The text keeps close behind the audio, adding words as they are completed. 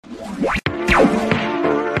Oh,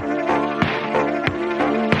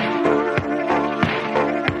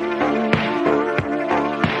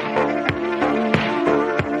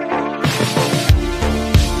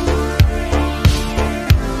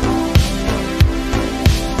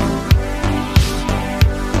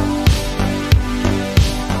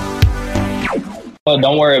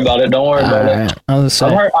 don't worry about it. Don't worry about it.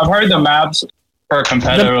 I've heard the maps for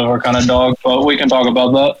competitive are kind of dog, but we can talk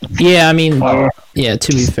about that. Yeah, I mean, yeah.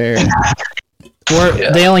 To be fair,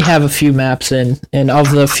 they only have a few maps in, and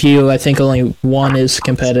of the few, I think only one is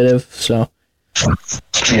competitive. So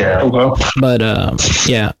yeah, okay. But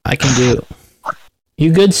yeah, I can do.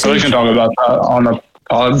 You good? So we can talk about that on the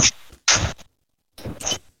COD.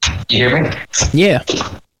 You hear me? Yeah.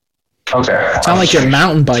 Okay. Sound like you're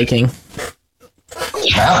mountain biking.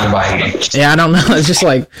 Mountain biking? Yeah, I don't know. It's just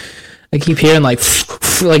like I keep hearing like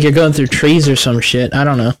you're going through trees or some shit. I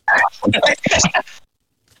don't know.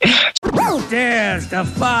 Who dares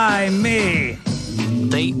defy me?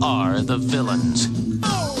 They are the villains.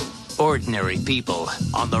 Ordinary people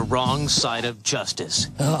on the wrong side of justice.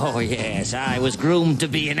 Oh, yes, I was groomed to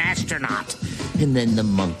be an astronaut. And then the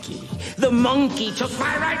monkey. The monkey took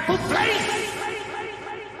my rightful place!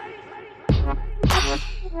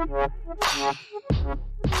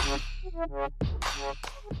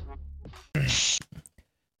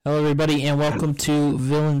 Hello, everybody, and welcome to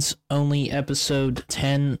Villains Only Episode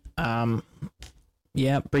 10.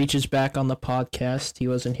 Yeah, Breach is back on the podcast. He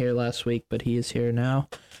wasn't here last week, but he is here now.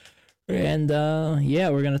 And, yeah,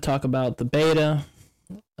 we're going to talk about the beta.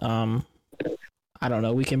 I don't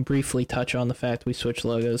know, we can briefly touch on the fact we switched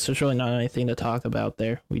logos. There's really not anything to talk about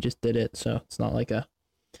there. We just did it, so it's not like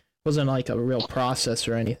wasn't like a real process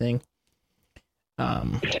or anything.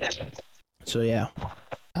 So yeah.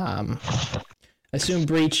 I assume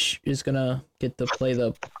Breach is gonna get to play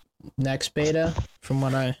the next beta, from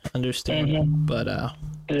what I understand. Mm-hmm. But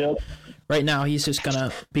yep. Right now he's just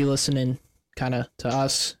gonna be listening kind of to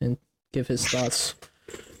us and give his thoughts.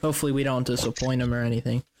 Hopefully we don't disappoint him or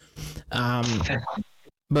anything.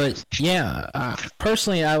 But yeah,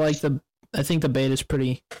 personally I think the beta is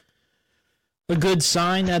pretty a good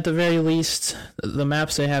sign at the very least. The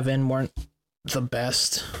maps they have in weren't the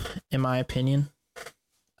best, in my opinion,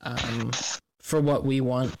 for what we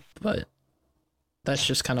want, but that's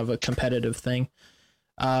just kind of a competitive thing.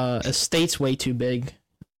 Estate's way too big.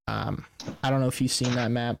 I don't know if you've seen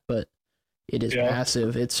that map, but it is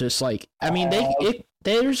massive. It's just like, I mean,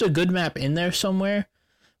 there's a good map in there somewhere,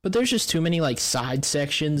 but there's just too many like side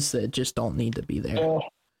sections that just don't need to be there.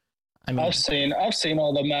 I mean, I've seen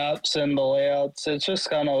all the maps and the layouts. It's just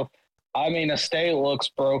kind of, I mean, Estate looks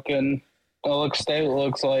broken. Estate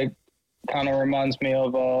looks like, kind of reminds me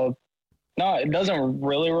of, no, it doesn't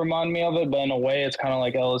really remind me of it, but in a way it's kind of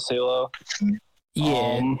like El Asilo.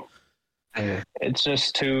 Yeah. It's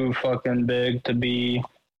just too fucking big to be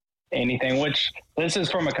anything, which this is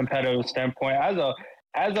from a competitive standpoint. As a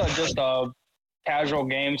just a casual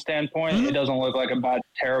game standpoint, it doesn't look like a bad,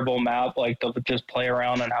 terrible map like to just play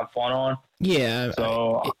around and have fun on. Yeah.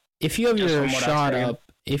 So if you have your shot up,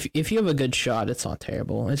 if you have a good shot, it's not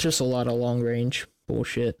terrible. It's just a lot of long range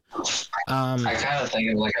bullshit. I kind of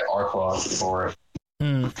think of like an arc log for it.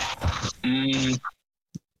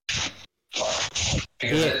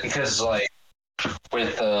 Because like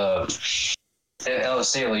with El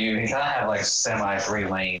Asilo, you kind of have like semi free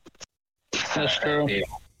lane. That's true.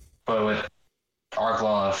 But with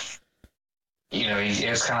Arklov, you know,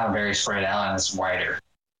 it's kind of very spread out and it's wider.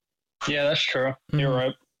 Yeah, that's true. You're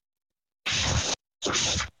right.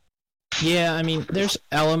 Yeah, I mean, there's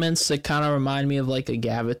elements that kind of remind me of like a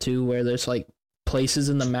Gavatu, where there's like places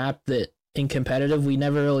in the map that in competitive we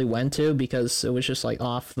never really went to because it was just like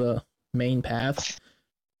off the main path.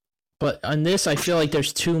 But on this, I feel like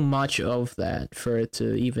there's too much of that for it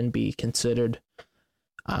to even be considered.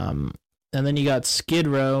 And then you got Skid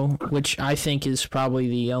Row, which I think is probably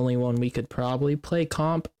the only one we could probably play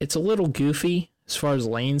comp. It's a little goofy as far as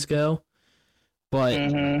lanes go, but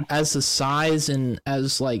as the size and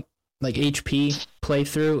as like HP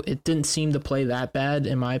playthrough, it didn't seem to play that bad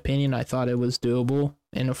in my opinion. I thought it was doable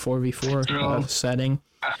in a 4v4 setting.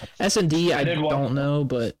 S&D, I don't know,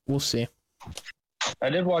 but we'll see. I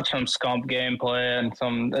did watch some Scump gameplay and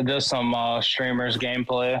some streamers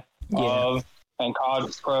gameplay. And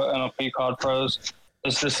COD Pro, NLP COD Pros,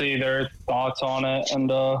 just to see their thoughts on it.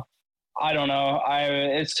 And I don't know.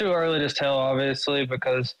 It's too early to tell, obviously,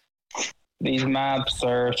 because these maps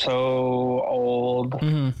are so old.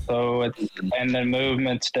 So and the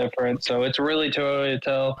movement's different. So it's really too early to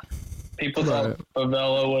tell. People thought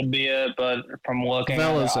Favela would be it, but from looking,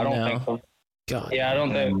 I don't think so. God. Yeah, I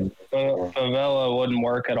don't think Favela wouldn't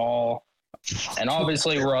work at all. And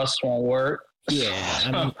obviously Rust won't work. Yeah,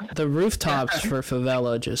 I mean, the rooftops for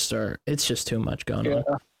Favela it's just too much going on.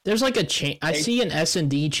 There's like a chance, I see an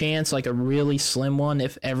S&D chance, like a really slim one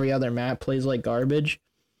if every other map plays like garbage.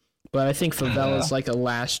 But I think Favela's like a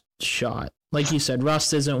last shot. Like you said,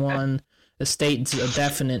 Rust isn't one. Estate's a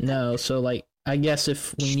definite no. So like, I guess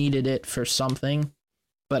if we needed it for something,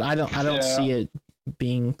 but I don't see it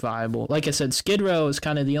being viable. Like I said, Skid Row is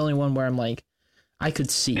kind of the only one where I'm like, I could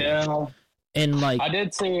see it. And like, I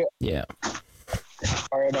did see. Yeah.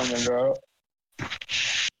 All right, I'm gonna go.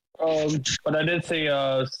 But I did see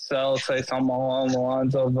Cell say something along the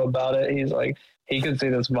lines of about it. He's like, he could see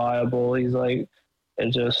this viable. He's like,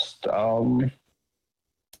 it just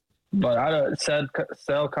but I said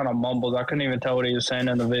Cell kind of mumbled. I couldn't even tell what he was saying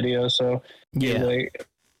in the video. So yeah, like,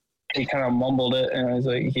 he kind of mumbled it, and I was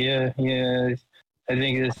like, yeah. I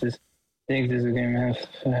think this is a game.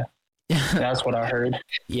 That's what I heard.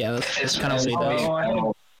 Yeah, that's kind of what he does.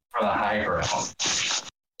 For the high ground.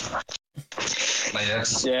 Like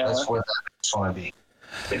that's what I just want to be.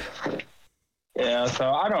 Yeah, so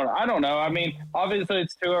I don't know. I mean, obviously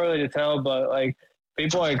it's too early to tell, but like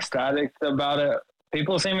people are ecstatic about it.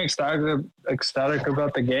 People seem ecstatic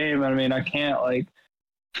about the game. I mean, I guess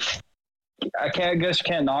you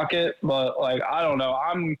can't knock it, but like I don't know.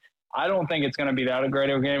 I don't think it's going to be that great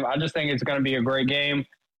of a game. I just think it's going to be a great game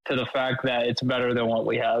to the fact that it's better than what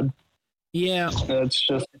we had. Yeah, that's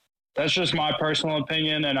just my personal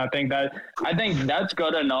opinion, and I think that's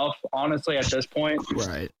good enough, honestly, at this point.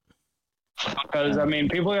 Right. Because I mean,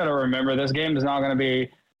 people got to remember this game is not going to be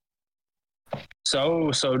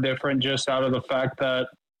so different just out of the fact that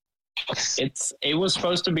it was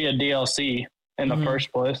supposed to be a DLC in the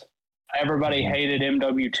first place. Everybody hated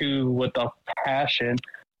MW2 with a passion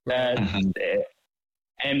that,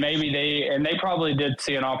 and maybe they probably did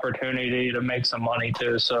see an opportunity to make some money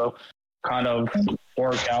too. So kind of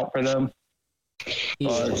work out for them.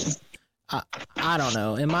 Yeah. I don't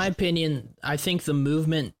know. In my opinion, I think the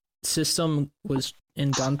movement system was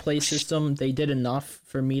in gunplay system. They did enough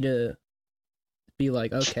for me to be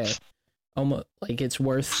like, okay, almost like it's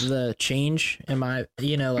worth the change.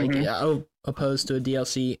 Opposed to a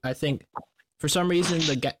DLC. I think for some reason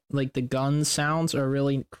the gun sounds are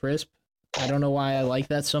really crisp. I don't know why I like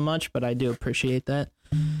that so much, but I do appreciate that.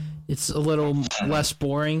 It's a little less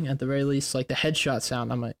boring at the very least. Like the headshot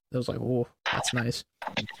sound, I was like, "Whoa, that's nice."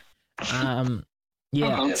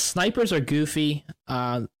 Snipers are goofy.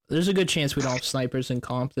 There's a good chance we don't have snipers in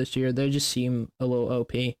comp this year. They just seem a little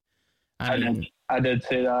OP. I did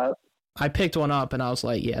see that. I picked one up and I was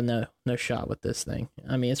like, yeah, no shot with this thing.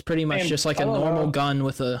 I mean, it's pretty much just like a normal gun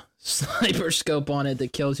with a sniper scope on it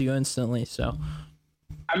that kills you instantly. So,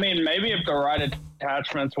 I mean, maybe if the right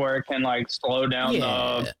attachments where it can like slow down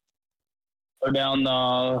the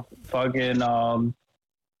fucking the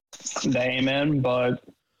aim in, but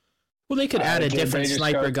they could add a different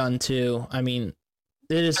sniper gun too. I mean,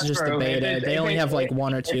 it is just a beta. They only have like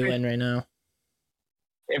one or two in right now.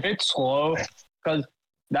 If it's slow, because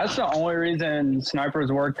that's the only reason snipers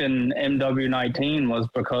worked in MW19 was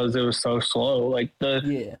because it was so slow. Like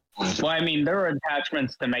well, I mean, there were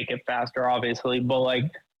attachments to make it faster, obviously, but like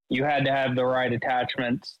you had to have the right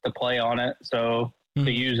attachments to play on it, to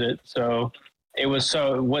use it. So it was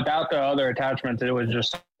without the other attachments, it was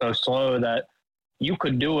just so slow that you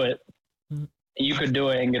could do it. You could do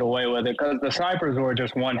it and get away with it because the snipers were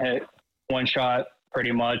just one hit, one shot,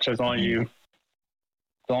 pretty much. As long as you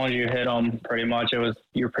hit them, pretty much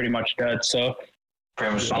you're pretty much dead. So,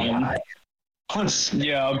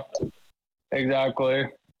 yeah, exactly.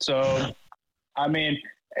 So, I mean,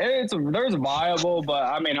 there's viable, but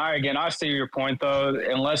I mean, I see your point though.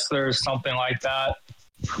 Unless there's something like that,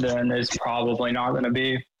 then it's probably not going to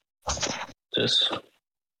be just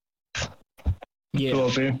too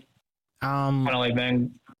OP. Kind of like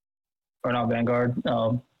not Vanguard.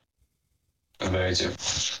 Very too.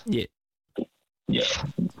 Yeah. Yeah.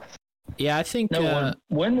 Yeah, I think when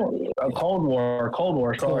Cold War. Sorry. Cold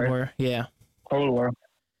War. Yeah. Cold War.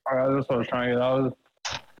 All right, that's what I was trying to get. I was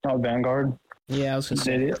not Vanguard. Yeah, I was gonna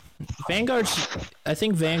say I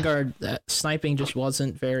think Vanguard sniping just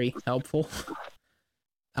wasn't very helpful.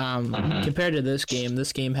 Compared to this game.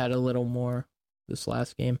 This game had a little more. This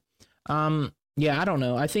last game. Yeah, I don't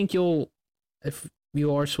know. I think if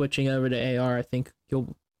you are switching over to AR, I think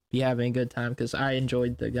you'll be having a good time because I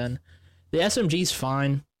enjoyed the gun. The SMG's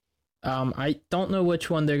fine. I don't know which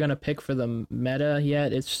one they're gonna pick for the meta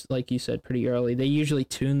yet. It's like you said, pretty early. They usually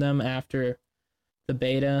tune them after the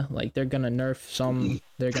beta. Like they're gonna nerf some,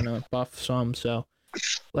 they're gonna buff some. So,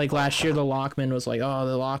 like last year, the Lockman was like, oh,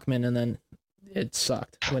 the Lockman, and then it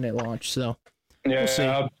sucked when it launched. So Yeah. we'll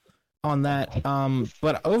see on that.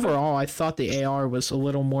 But overall, I thought the AR was a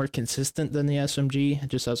little more consistent than the SMG,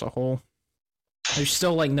 just as a whole. There's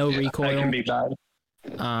still like no recoil. That can be bad.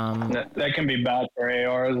 That can be bad for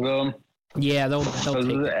ARs though. Yeah, they'll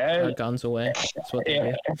take our guns away. That's what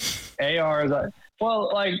they do. ARs. Well,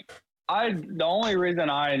 like the only reason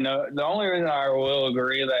I will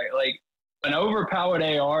agree that like an overpowered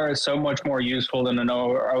AR is so much more useful than an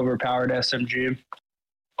overpowered SMG.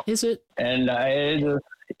 Is it? And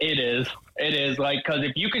it is like, because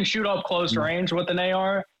if you can shoot up close range with an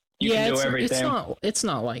AR, you can do everything. It's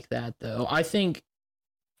not like that though. I think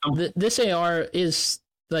this AR is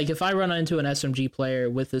like, if I run into an SMG player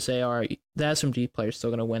with this AR, the SMG player is still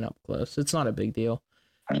gonna win up close. It's not a big deal.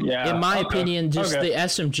 Yeah. In my opinion, just the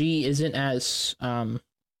SMG isn't as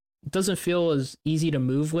it doesn't feel as easy to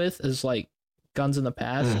move with as like guns in the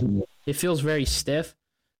past. Mm-hmm. It feels very stiff.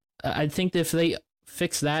 I think if they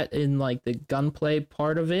fix that in like the gunplay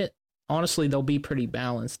part of it, honestly, they'll be pretty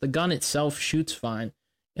balanced. The gun itself shoots fine,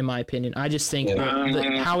 in my opinion. I just think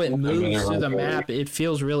how it moves through the map, it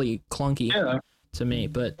feels really clunky to me.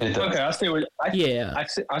 But okay, I see what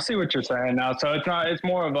I see what you're saying now. So it's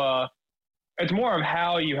more of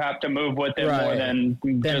how you have to move with it more than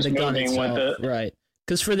just the gun moving itself, with it. right?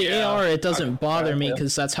 Because for the AR, it doesn't bother me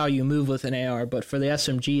because that's how you move with an AR. But for the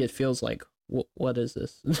SMG, it feels like, what is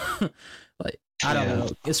this? Like, I don't know.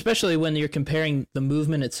 Especially when you're comparing the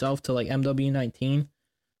movement itself to like MW19.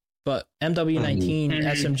 But MW19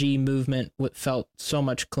 SMG movement felt so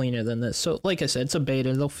much cleaner than this. So, like I said, it's a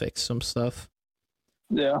beta. They'll fix some stuff.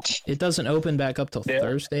 Yeah. It doesn't open back up till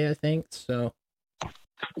Thursday, I think. So.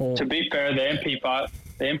 To be fair, the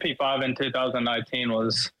MP5 in 2019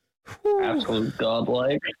 was absolute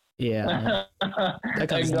godlike. Yeah, that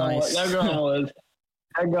gun's nice. That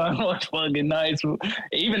gun was fucking nice.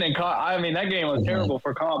 Even in comp, I mean, that game was terrible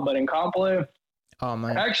for comp, but in comp play, oh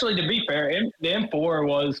man. Actually, to be fair, the M4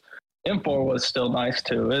 was still nice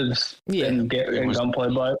too. It was in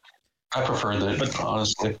gunplay, but I preferred it,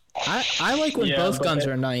 honestly. I like when both guns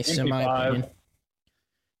are nice, in my opinion.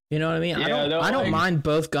 You know what I mean? Yeah, I don't mind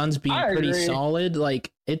both guns being pretty solid.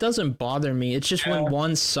 Like, it doesn't bother me. It's just when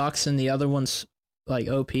one sucks and the other one's like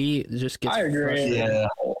OP, it just gets frustrating. Yeah.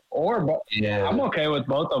 I'm okay with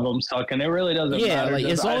both of them sucking. It really doesn't matter. Yeah, like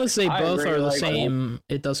as long as they both are the same,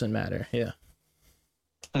 it doesn't matter. Yeah.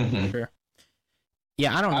 Mm-hmm. Sure.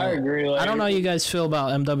 Yeah, I don't know. I agree. Like, I don't know how you guys feel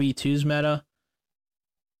about MW2's meta,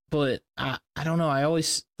 but I don't know. I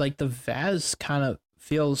always like the Vaz kind of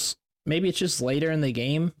feels. Maybe it's just later in the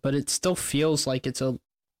game, but it still feels like it's a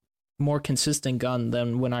more consistent gun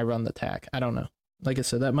than when I run the TAC. I don't know. Like I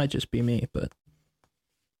said, that might just be me, but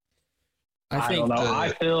I think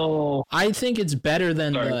I think it's better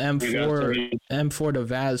than the M4 to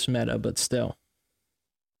Vaz meta, but still.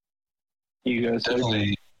 You guys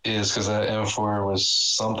definitely is, because that M4 was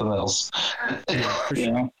something else. For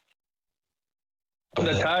sure.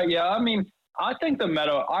 The TAC, I mean, I think the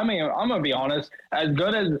meta. I mean, I'm gonna be honest. As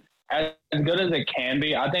good as it can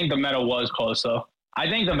be, I think the meta was close though. I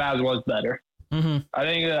think the Vaz was better. Mm-hmm. I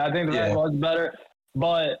think the Vaz was better,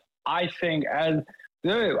 but I think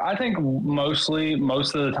most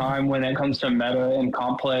of the time when it comes to meta and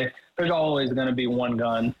comp play, there's always going to be one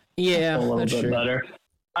gun. Yeah, a little bit better.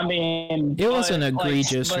 I mean, it wasn't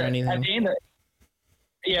egregious or anything. At the end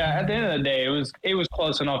of the day, it was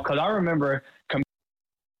close enough, because I remember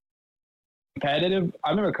competitive.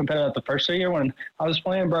 I remember competitive the first year when I was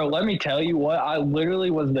playing, bro. Let me tell you what, I literally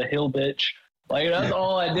was the hill bitch. Like, that's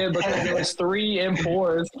all I did, because there was 3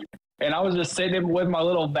 M4s, and I was just sitting with my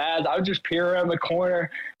little Vaz. I would just peer around the corner.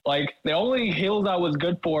 Like, the only hills I was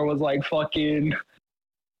good for was like fucking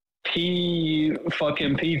P4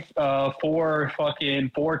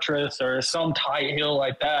 fucking Fortress or some tight hill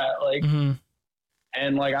like that. Like,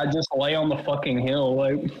 and like I just lay on the fucking hill,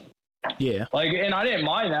 like. Yeah. Like, and I didn't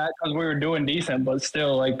mind that because we were doing decent, but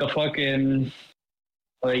still, like, the fucking,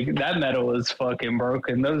 like, that meta was fucking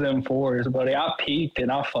broken. Those M4s, buddy, I peaked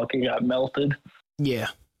and I fucking got melted. Yeah.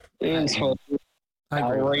 It was fucking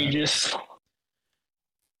outrageous.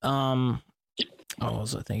 What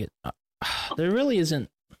was I thinking? There really isn't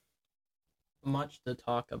much to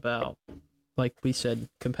talk about. Like we said,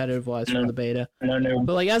 competitive-wise for the beta. But,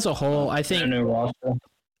 like, as a whole, I think... No new roster.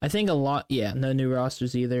 I think a lot... Yeah, no new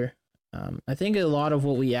rosters either. I think a lot of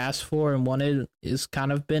what we asked for and wanted is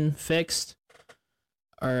kind of been fixed,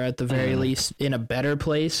 or at the very least in a better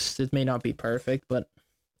place. It may not be perfect, but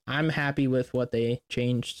I'm happy with what they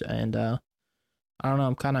changed, and I don't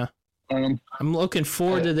know. I'm looking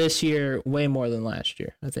forward to this year way more than last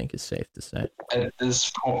year. I think it's safe to say. At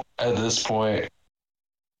this point,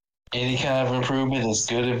 any kind of improvement is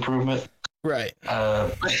good improvement. Right.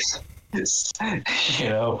 It's, you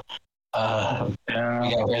know, we got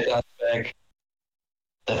Red Dot back.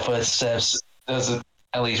 The footsteps doesn't,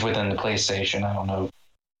 at least within the PlayStation. I don't know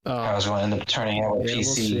how it's going to end up turning out with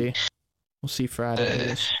PC. We'll see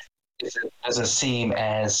Friday. It doesn't seem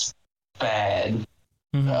as bad.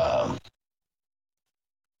 Mm-hmm.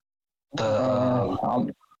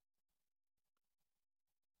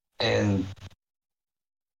 And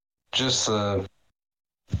just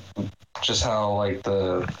how like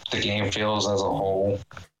the game feels as a whole.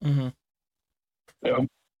 Mm-hmm.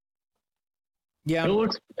 Yeah.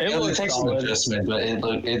 It takes some adjustment, but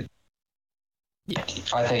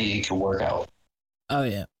I think it can work out. Oh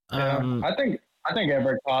yeah. I think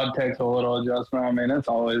every COD takes a little adjustment. I mean, it's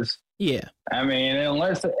always. Yeah. I mean,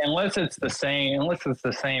 unless it's the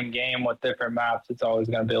same game with different maps, it's always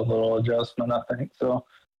going to be a little adjustment, I think. So,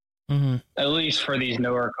 at least for these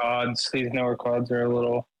newer CODs are a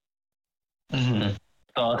little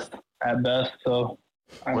dust at best. So,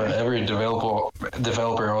 but every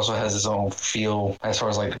developer also has his own feel as far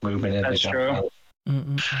as like the movement. That's true.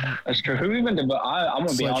 That's true. Who even? I'm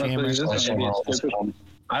gonna be honest with you. This is gonna be stupid.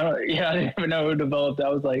 I didn't even know who developed that. I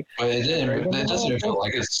was like, but it doesn't feel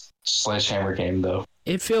like a Sledgehammer game though.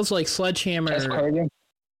 It feels like Sledgehammer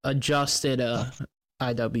adjusted a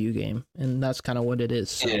IW game, and that's kind of what it is.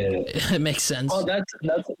 So it makes sense. Well, that's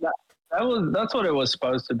what it was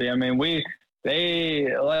supposed to be. I mean,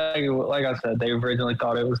 they like I said, they originally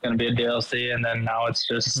thought it was going to be a DLC, and then now it's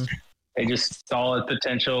just they just saw the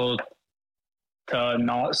potential to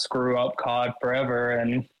not screw up COD forever,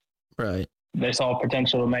 and right. They saw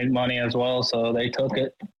potential to make money as well, so they took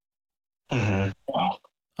it. Yeah.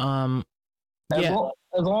 As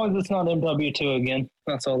long as it's not MW2 again,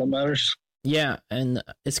 that's all that matters. Yeah, and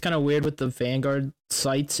it's kind of weird with the Vanguard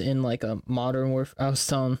sites in like a Modern Warfare. I was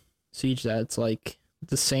telling CeeJ that it's like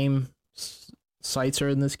the same sites are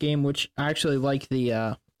in this game, which I actually like the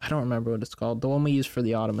I don't remember what it's called, the one we use for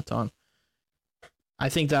the automaton. I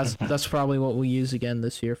think that's probably what we'll use again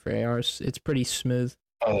this year for ARs. It's pretty smooth.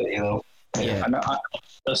 Yeah,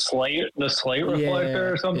 the slate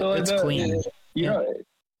reflector or something like that. It's clean. Yeah.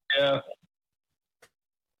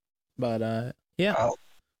 But yeah.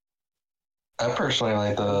 I personally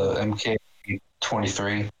like the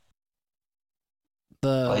MK23.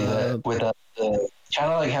 With the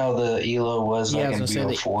kind of like how the ELO was. Yeah, like I was in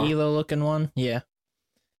gonna say the ELO looking one. Yeah,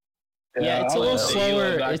 it's a little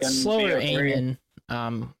slower. It's slower aiming.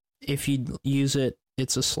 If you use it,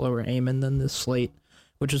 it's a slower aiming than the slate,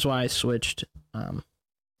 which is why I switched.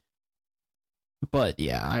 But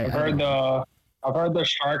yeah, I've heard the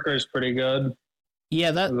Striker is pretty good.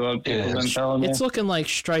 Yeah, it's looking like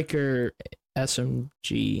Striker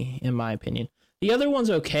SMG in my opinion. The other one's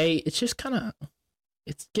okay. It's just kind of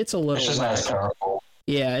it gets a little. It's just not as powerful.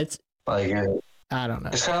 Yeah, it's like I don't know.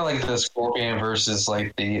 It's kind of like the Scorpion versus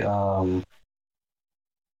like the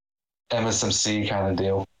MSMC kind of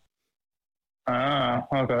deal.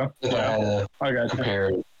 Okay. If I had to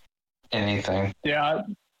compare anything. Yeah,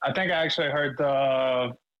 I think I actually heard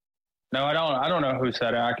the. No, I don't know who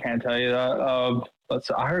said it. I can't tell you that. But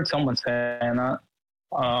I heard someone saying that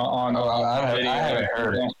on. I haven't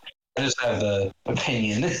heard it. I just have the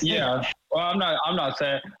opinion. Yeah. Well, I'm not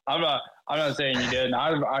saying you did.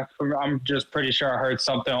 I'm just pretty sure I heard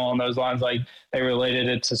something along those lines, like they related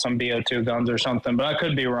it to some BO2 guns or something. But I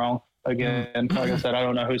could be wrong. Again, like I said, I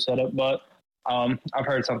don't know who said it, but I've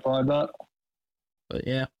heard something like that. But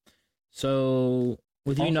yeah. So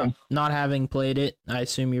with you not having played it, I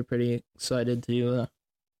assume you're pretty excited to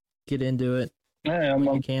get into it. Yeah,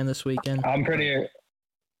 you can this weekend. I'm pretty.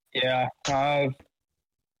 Yeah.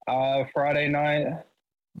 Friday night.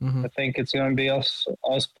 I think it's going to be us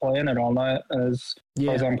playing it all night, as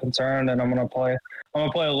far as I'm concerned, and I'm going to play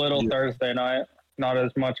a little Thursday night, not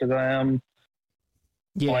as much as I am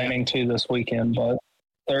planning to this weekend, but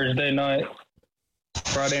Thursday night,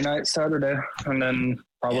 Friday night, Saturday, and then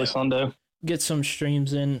probably Sunday. Get some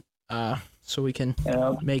streams in, so we can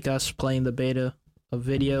make us playing the beta a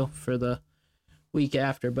video for the week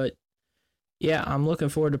after. But yeah, I'm looking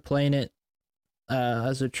forward to playing it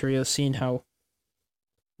as a trio, seeing how.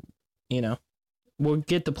 We'll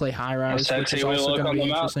get to play High Rise, which is also going to be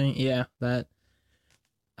interesting. Yeah, that.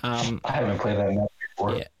 I haven't played that map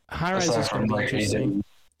before. Yeah, High Rise is going to be interesting.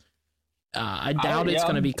 I doubt it's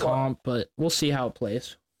going to be comp, but we'll see how it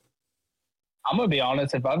plays. I'm going to be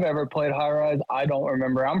honest. If I've ever played High Rise, I don't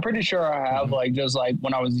remember. I'm pretty sure I have, just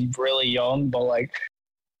when I was really young, but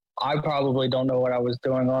I probably don't know what I was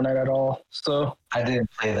doing on it at all. So I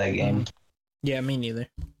didn't play that game. Yeah, me neither.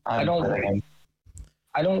 I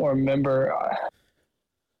don't remember.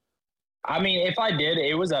 I mean, if I did,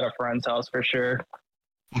 it was at a friend's house for sure.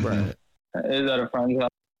 Right. It was at a friend's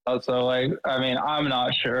house. So, like, I mean, I'm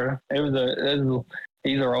not sure.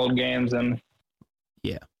 These are old games, and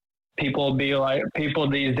yeah. People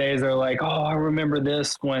these days are like, oh, I remember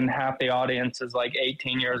this, when half the audience is like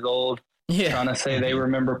 18 years old. Yeah. Trying to say they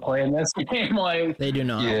remember playing this game. Like, they do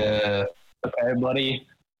not. Yeah. Okay, buddy.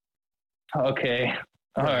 Okay.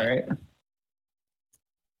 All right.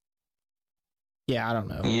 Yeah, I don't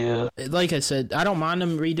know. Yeah. Like I said, I don't mind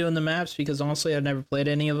them redoing the maps because honestly, I've never played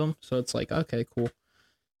any of them, so it's like, okay, cool.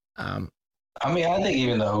 I mean, I think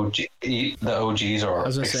even the OGs are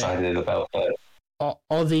excited about that.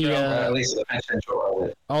 All the at least the potential of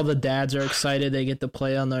it. All the dads are excited they get to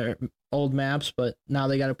play on their old maps, but now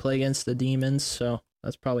they got to play against the demons, so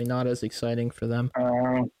that's probably not as exciting for them.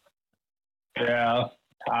 Yeah.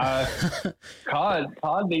 COD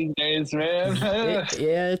these days, man.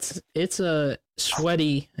 It's a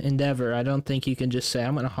sweaty endeavor. I don't think you can just say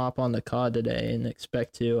I'm going to hop on the COD today and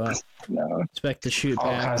expect to shoot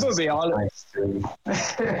back. To be honest,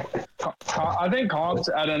 I think COD's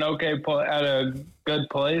at a good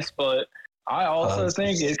place, but I also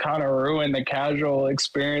think it kind of ruined the casual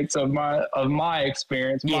experience of my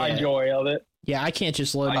experience, my joy of it. Yeah, I can't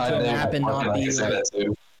just load into a map and not be like,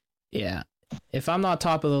 yeah. If I'm not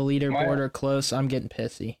top of the leaderboard or close, I'm getting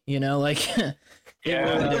pissy. You know, like for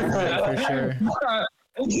sure.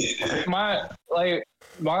 My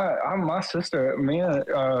sister,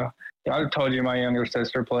 I told you my younger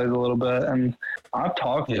sister plays a little bit, and I've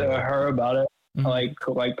talked to her about it, like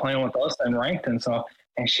playing with us and ranked and stuff.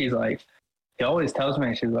 And she's like, she always tells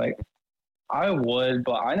me, she's like, I would,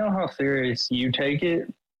 but I know how serious you take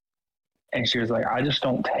it. And she was like, I just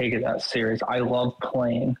don't take it that serious. I love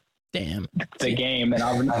playing. Damn the game, and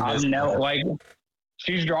I've never, like,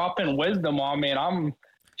 she's dropping wisdom on me, and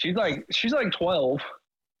she's like 12.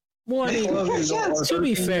 Well, I mean, to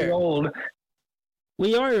be fair,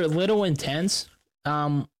 we are a little intense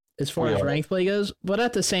as far as ranked play goes, but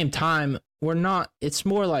at the same time, we're not. It's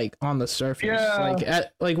more like on the surface.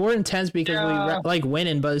 Like we're intense because we like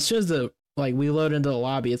winning, but as soon as we load into the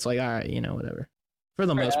lobby, it's like, all right, whatever. For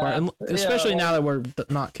the most part, and especially now that we're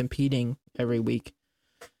not competing every week.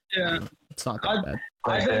 Yeah, it's not that bad.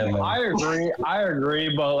 I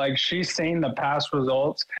agree, but like, she's seen the past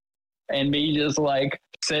results, and me just like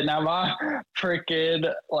sitting at my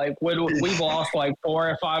freaking, like, we've lost like 4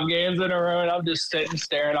 or 5 games in a row, and I'm just sitting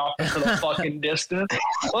staring off into the fucking distance.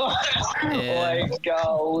 Like,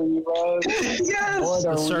 golly, bro. Yes.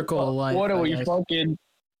 The circle of life. What are we fucking?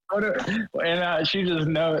 And she just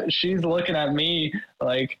knows. She's looking at me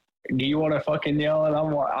like, do you want to fucking yell? And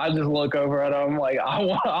I just look over at him like,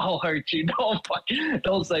 I'll hurt you.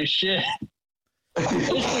 Don't say shit.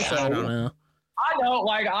 I don't know. I know,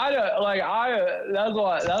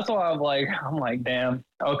 that's why I'm like, damn,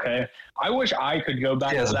 okay. I wish I could go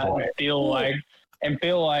back to that and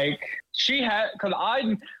feel like she had, because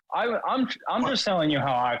I'm just telling you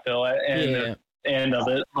how I feel at the end of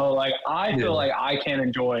it. But like, I feel like I can't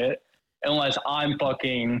enjoy it unless I'm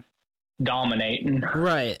fucking dominating,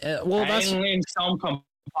 right? Well, that's in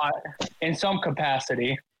some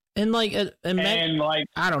capacity, and like, I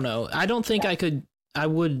don't know. I don't think I could. I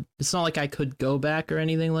would. It's not like I could go back or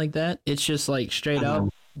anything like that. It's just like straight up,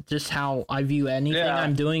 just how I view anything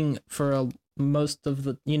I'm doing for most of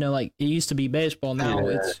the. Like, it used to be baseball. Now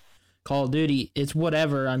it's Call of Duty. It's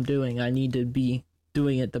whatever I'm doing. I need to be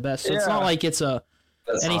doing it the best. So it's not like it's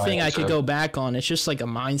anything I could go back on. It's just like a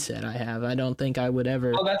mindset I have. I don't think I would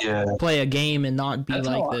ever play a game and not be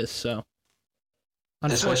like this. So,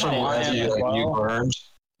 unfortunately, you burned.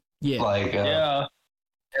 Yeah.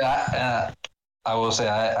 I will say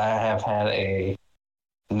I have had a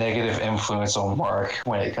negative influence on Mark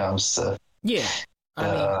when it comes to. Yeah.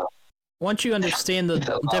 I mean, once you understand the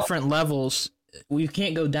different levels, you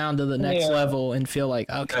can't go down to the next level and feel like,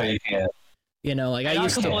 okay. No, you can't. Like, I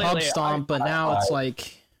used to pub stomp, but now it's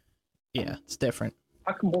like, it's different.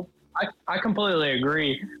 I completely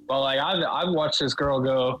agree. But like, I've watched this girl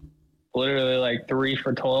go literally like 3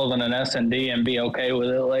 for 12 in an S&D and be okay with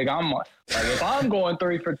it. Like, I'm like, if I'm going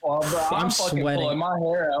 3 for 12, bro, I'm fucking sweating. Pulling my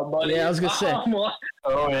hair out, buddy. Yeah, I was gonna say.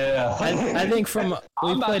 I think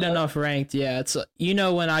we played enough ranked. Yeah, it's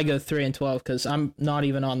when I go 3 and 12, because I'm not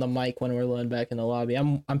even on the mic when we're loading back in the lobby.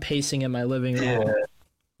 I'm pacing in my living room. Yeah.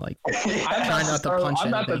 Like, trying not to punch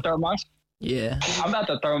anything. I'm about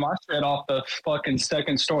to throw my shit off the fucking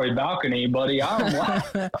 2nd story balcony, buddy.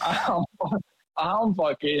 I'm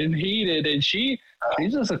fucking heated, and she's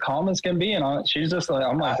just as calm as can be, and she's just like,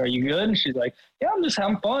 I'm like, are you good? And she's like, yeah, I'm just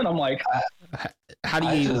having fun. I'm like, how do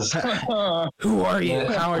you? Who are you?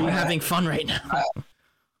 How are you having fun right now?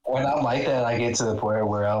 when I'm like that, I get to the point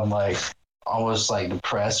where I'm like almost like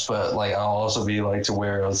depressed, but like I'll also be like to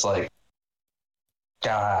where it's like,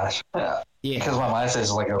 gosh, because my mindset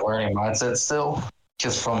is like a learning mindset still,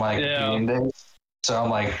 just from my computing days. So I'm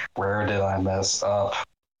like, where did I mess up?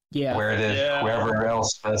 Yeah. Where did whoever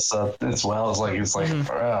else mess up as well? It's like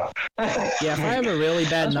Yeah, if I have a really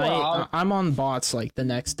bad night, I'm on bots like the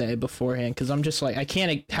next day beforehand because I'm just like, I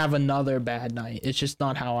can't have another bad night. It's just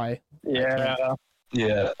not how I. I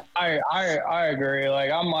agree.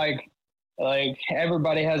 Like I'm like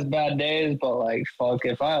everybody has bad days, but like fuck,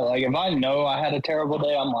 if I know I had a terrible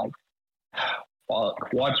day, I'm like, fuck,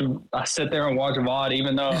 I sit there and watch VOD,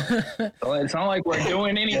 even though it's not like we're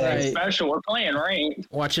doing anything special. We're playing ranked.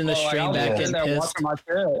 Watching the stream back and there watching my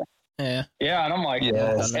shit. Yeah, and I'm like, and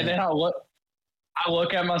then I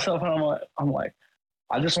look at myself and I'm like,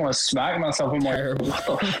 I just want to smack myself. I'm like,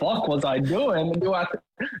 what the fuck was I doing? Do I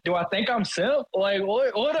think I'm simp? Like,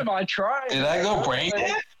 what am I trying? Did I go brain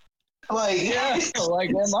dead? Like, yeah, like,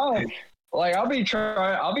 am I? Like, I'll be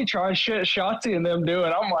trying shit Shotzi and them do,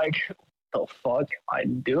 and I'm like, what the fuck am I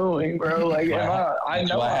doing, bro? Like, I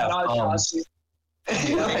know I'm not Shotzi.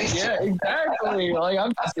 Yeah, exactly. Like,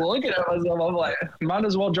 I'm just looking at myself. I'm like, might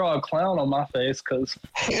as well draw a clown on my face, because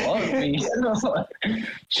fuck me.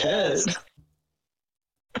 Shit.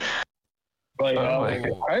 But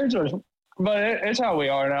it's how we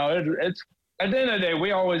are now. It's at the end of the day,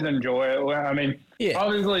 we always enjoy it. I mean,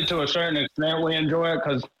 obviously to a certain extent, we enjoy it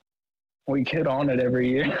because we get on it every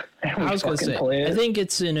year. I was gonna say, I think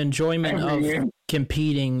it's an enjoyment of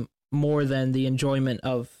competing more than the enjoyment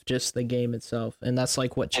of just the game itself, and that's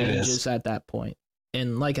like what changes at that point.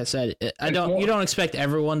 And like I said, you don't expect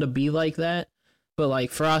everyone to be like that, but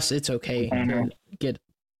like for us, it's okay to get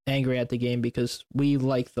angry at the game because we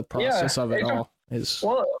like the process of it all. It's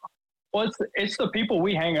the people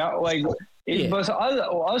we hang out like. But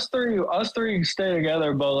us three stay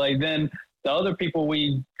together, but like then the other people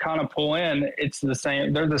we kind of pull in, it's the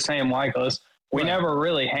same. They're the same like us. We never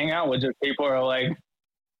really hang out with just people who are like,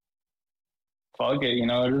 fuck it, you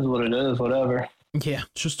know, it is what it is, whatever. Yeah,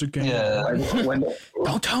 it's just a game. Yeah.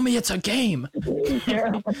 Don't tell me it's a game.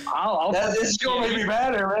 Yeah, this gonna make me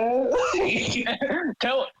better, man.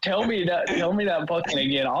 Tell me that fucking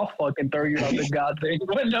again. I'll fucking throw you out the goddamn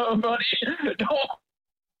window, buddy. Don't.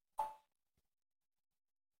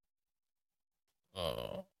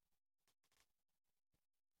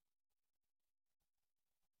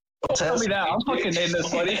 Tell me that. I'm fucking in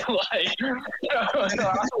this, buddy.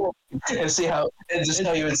 And see how, and just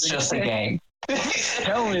tell you it's just a game.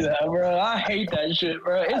 Tell me that, bro. I hate that shit,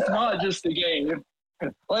 bro. It's not just a game.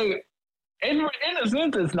 Like, in a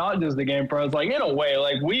sense, it's not just a game, bro. It's like, in a way,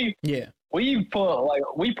 like, we put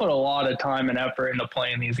a lot of time and effort into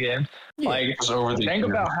playing these games. Yeah. Like, think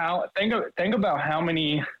about how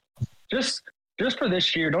many, just for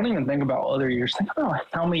this year, don't even think about other years. Think about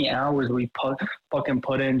how many hours we fucking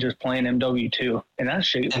put in just playing MW2. And that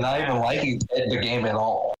shit. And not even liking the game at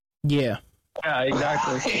all. Yeah. Yeah,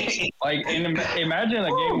 exactly. Like, imagine a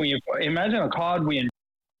COD we enjoy.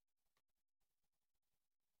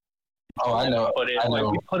 Oh, I know.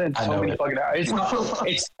 We put in so many fucking hours.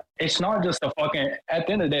 It's not just a fucking, at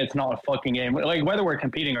the end of the day, it's not a fucking game. Like, whether we're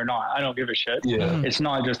competing or not, I don't give a shit. Yeah. It's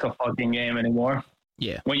not just a fucking game anymore.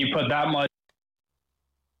 Yeah. When you put that much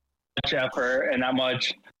effort and that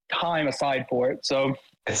much time aside for it. So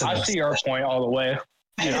I see your point all the way.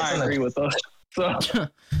 And I agree with us. So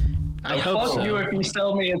I hope fuck so. you if you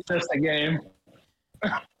tell me it's just a game.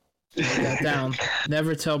 Down.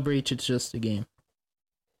 Never tell Breach it's just a game.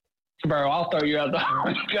 Bro, I'll throw you out the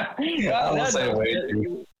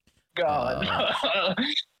God.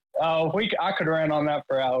 I could rant on that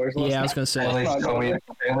for hours. Yeah, I was gonna say. At least told me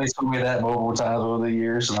that multiple times over the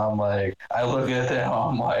years, and I'm like, I look at them,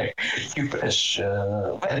 I'm like, you better shut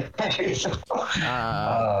up.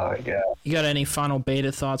 Oh god. You got any final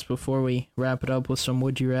beta thoughts before we wrap it up with some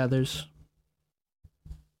would you rather's?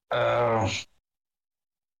 No,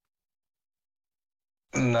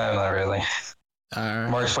 not really.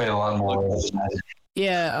 Mark's played a lot more.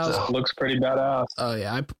 Yeah, looks pretty badass. Oh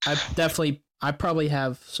yeah, I probably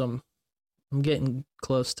have some. I'm getting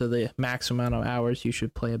close to the max amount of hours you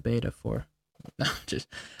should play a beta for.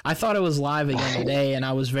 I thought it was live again today, and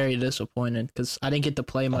I was very disappointed because I didn't get to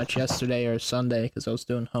play much yesterday or Sunday because I was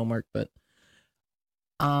doing homework. But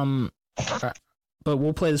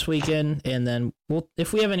we'll play this weekend, and then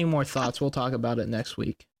if we have any more thoughts, we'll talk about it next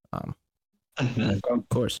week. Of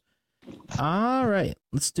course. All right,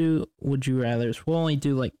 let's do would you rather's. We'll only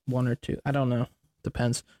do like one or two. I don't know.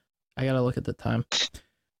 Depends. I gotta look at the time.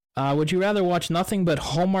 Would you rather watch nothing but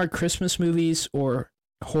Hallmark Christmas movies or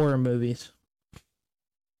horror movies?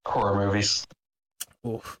 horror movies.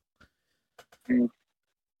 Oof.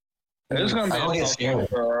 It's gonna be I don't get scared.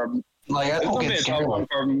 Like, I don't get scared.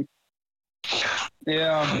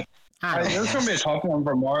 Yeah. This gonna be a tough one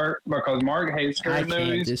for Mark because Mark hates scary movies.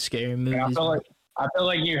 I can't do scary movies. I feel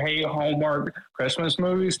like you hate Hallmark Christmas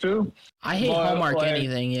movies too. I hate Hallmark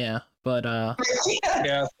anything, yeah. But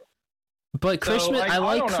yeah. But Christmas, so, I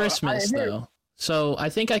like Christmas though. So I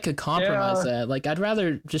think I could compromise that. Like, I'd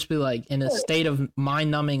rather just be like in a state of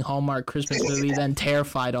mind-numbing Hallmark Christmas movie than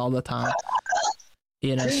terrified all the time.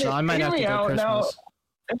 You know, so I might have to go Christmas.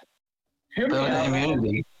 Hear me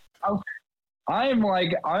out.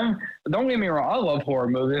 Don't get me wrong, I love horror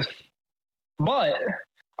movies, but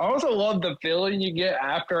I also love the feeling you get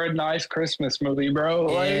after a nice Christmas movie, bro.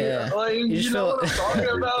 Like you know what I'm talking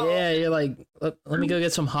about? Yeah, you're like, let me go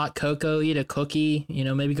get some hot cocoa, eat a cookie, you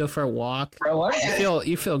know, maybe go for a walk. Bro,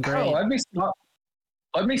 you feel great. Bro,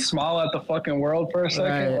 let me smile at the fucking world for a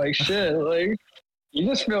second. Right. Like shit, like you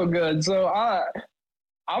just feel good. So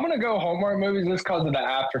I'm gonna go Hallmark movies just because of the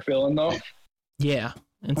after feeling though. Yeah.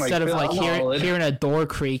 Instead of like hearing a door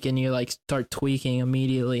creak and you like start tweaking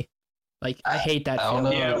immediately. Like I hate that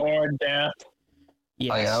feeling. Yeah, or death. Yes.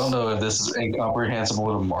 Like, I don't know if this is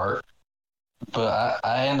incomprehensible to Mark, but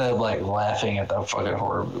I end up like laughing at the fucking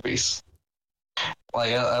horror movies.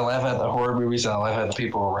 Like I laugh at the horror movies and I laugh at the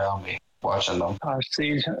people around me watching them.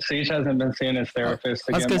 CeeJ hasn't been seeing his therapist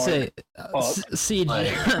again. I was gonna say,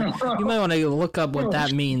 CeeJ, you might want to look up what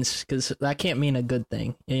that means because that can't mean a good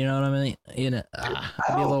thing. You know what I mean? You know,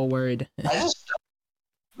 I'd be a little worried.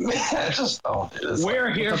 I just don't.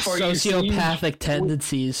 We're here for sociopathic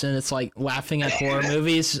tendencies, and it's like laughing at horror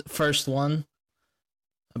movies. First one,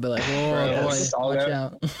 I'll be like, "Whoa, boy, watch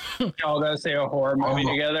out!" Y'all gotta say a horror movie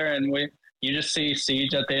together, and you just see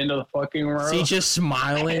CeeJ at the end of the fucking row. CeeJ just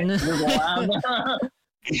smiling.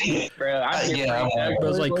 Bro,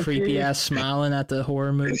 those like creepy ass smiling at the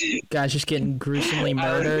horror movie. Guys just getting gruesomely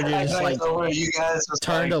murdered. You're just like you guys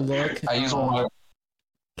turn to look. I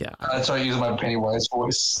start using my Pennywise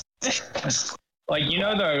voice. Like you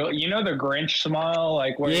know the Grinch smile,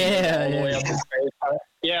 like where all the way up his face.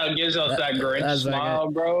 Yeah, it gives us that Grinch smile,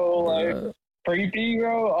 bro. Like creepy,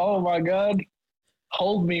 bro. Oh my god,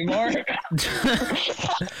 hold me, Mark. You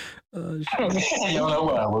don't know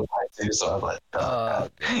what I look like too, so I'm like, all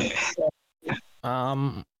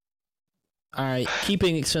right.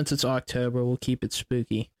 Since it's October, we'll keep it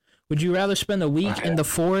spooky. Would you rather spend a week in the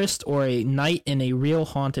forest or a night in a real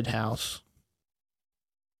haunted house?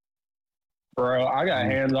 Bro, I got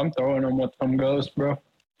hands. I'm throwing them with some ghosts, bro.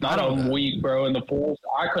 Not a week, bro, in the forest.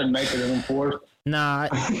 I couldn't make it in the forest. Nah,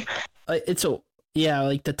 like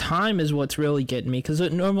the time is what's really getting me. Because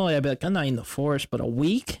normally I'd be like, I'm not in the forest, but a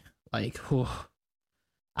week? Like, whew,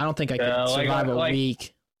 I don't think I could survive a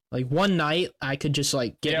week. Like one night, I could just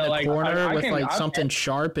like get in a corner with something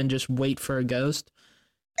sharp and just wait for a ghost.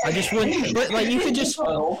 I just wouldn't, but like you could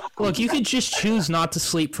just choose not to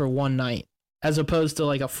sleep for one night as opposed to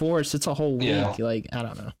like a forest. It's a whole week. Yeah. Like, I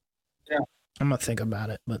don't know. Yeah. I'm going to think about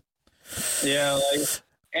it, but yeah. Like,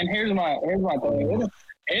 and here's my thing.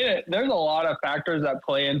 There's a lot of factors that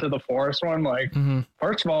play into the forest one. Like,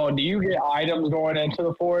 first of all, do you get items going into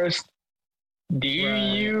the forest? Do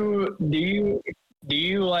you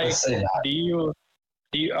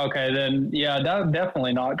okay, then yeah, that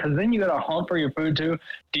definitely not, because then you gotta hunt for your food too.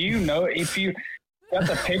 Do you know if you have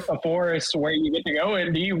to pick the forest where you get to go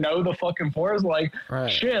in? Do you know the fucking forest? Like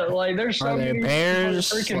shit, like there's so many bears,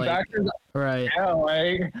 freaking factors. Right. Yeah,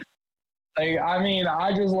 like I mean,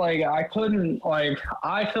 I just like I couldn't like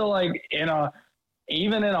I feel like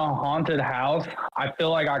even in a haunted house, I feel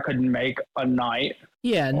like I could make a night.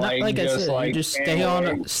 Yeah, like I said, you just stay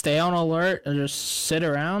on alert and just sit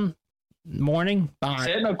around. Morning, bye.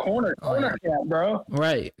 Sit in a corner camp, bro.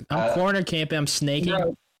 Right, I'm corner camping. I'm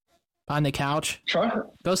snaking on the couch.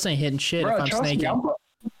 Ghosts ain't hitting shit if I'm snaking.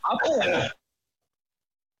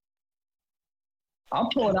 I'm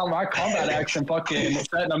pulling out my combat axe and fucking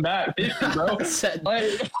setting them back, 50, bro.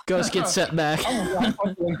 Ghosts get set back.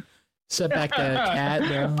 Set back the cat,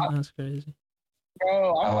 bro. That's crazy.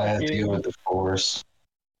 Bro, I have to go with the forest.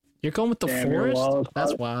 You're going with the forest?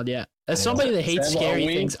 That's wild, yeah. As somebody that hates scary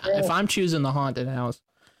things, if I'm choosing the haunted house.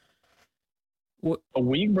 A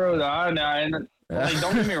week, bro? Like,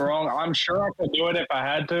 don't get me wrong. I'm sure I could do it if I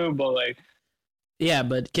had to, but like... Yeah,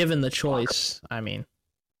 but given the choice, I mean...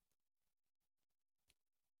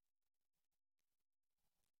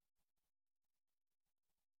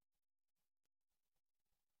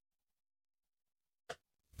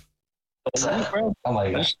 I'm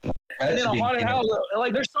like, and then a haunted house,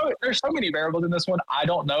 like there's so many variables in this one. I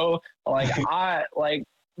don't know. Like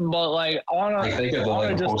but like on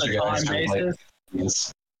a just a time basis,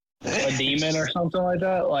 a demon or something like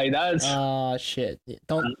that. Like that's shit.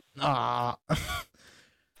 Don't damn.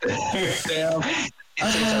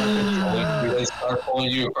 They start pulling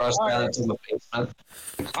you across down into the basement.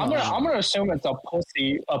 I'm gonna assume it's a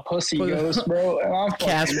pussy ghost, bro. And I'm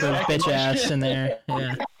Casper bitch ass in there.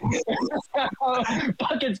 Yeah.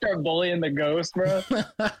 Fucking start bullying the ghost, bro.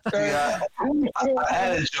 Yeah, I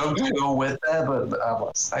had a joke to go with that, but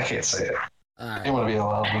I can't say it. I want to be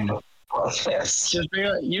allowed in the process. Just be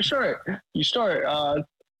like, you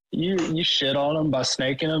shit on him by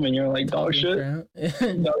snaking him, and you're like, dog shit.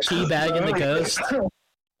 Teabagging the ghost.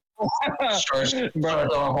 Starts on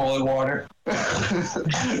holy water.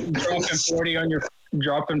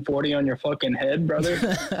 dropping 40 on your fucking head, brother.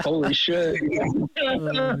 Holy shit.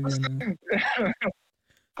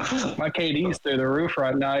 My KD's through the roof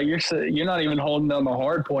right now. You're not even holding down the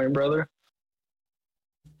hard point, brother.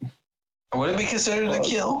 Would it be considered a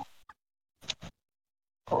kill?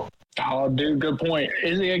 Oh, dude, good point.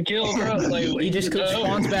 Is he a kill, bro? Like, he just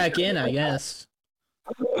spawns back in, I guess.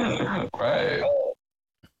 Right.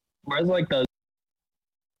 Where's like the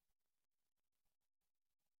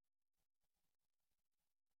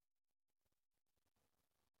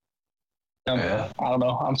yeah. I don't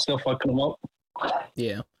know. I'm still fucking them up.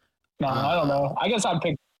 Yeah. No, I don't know. I guess I'm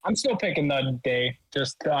still picking the day.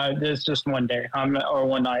 Just it's just one day. Or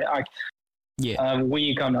one night.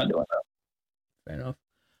 Week. I'm not doing that. Fair enough.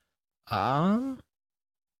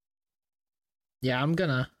 Yeah,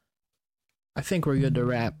 I think we're good to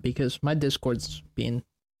wrap because my Discord's being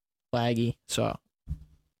laggy, so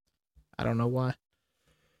I don't know why.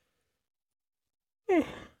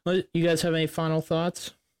 You guys have any final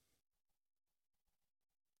thoughts?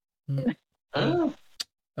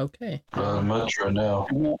 Okay. Much right now.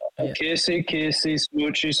 Kissy,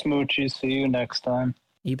 smoochy, smoochy. See you next time.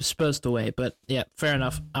 He was supposed to wait, but yeah, fair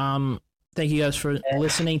enough. Thank you guys for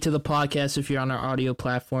listening to the podcast. If you're on our audio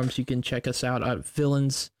platforms, you can check us out at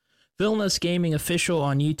Villains Gaming Official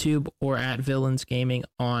on YouTube or at Villains Gaming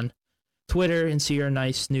on Twitter and see our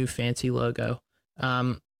nice new fancy logo.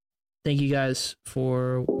 Thank you guys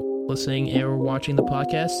for listening or watching the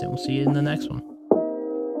podcast, and we'll see you in the next one.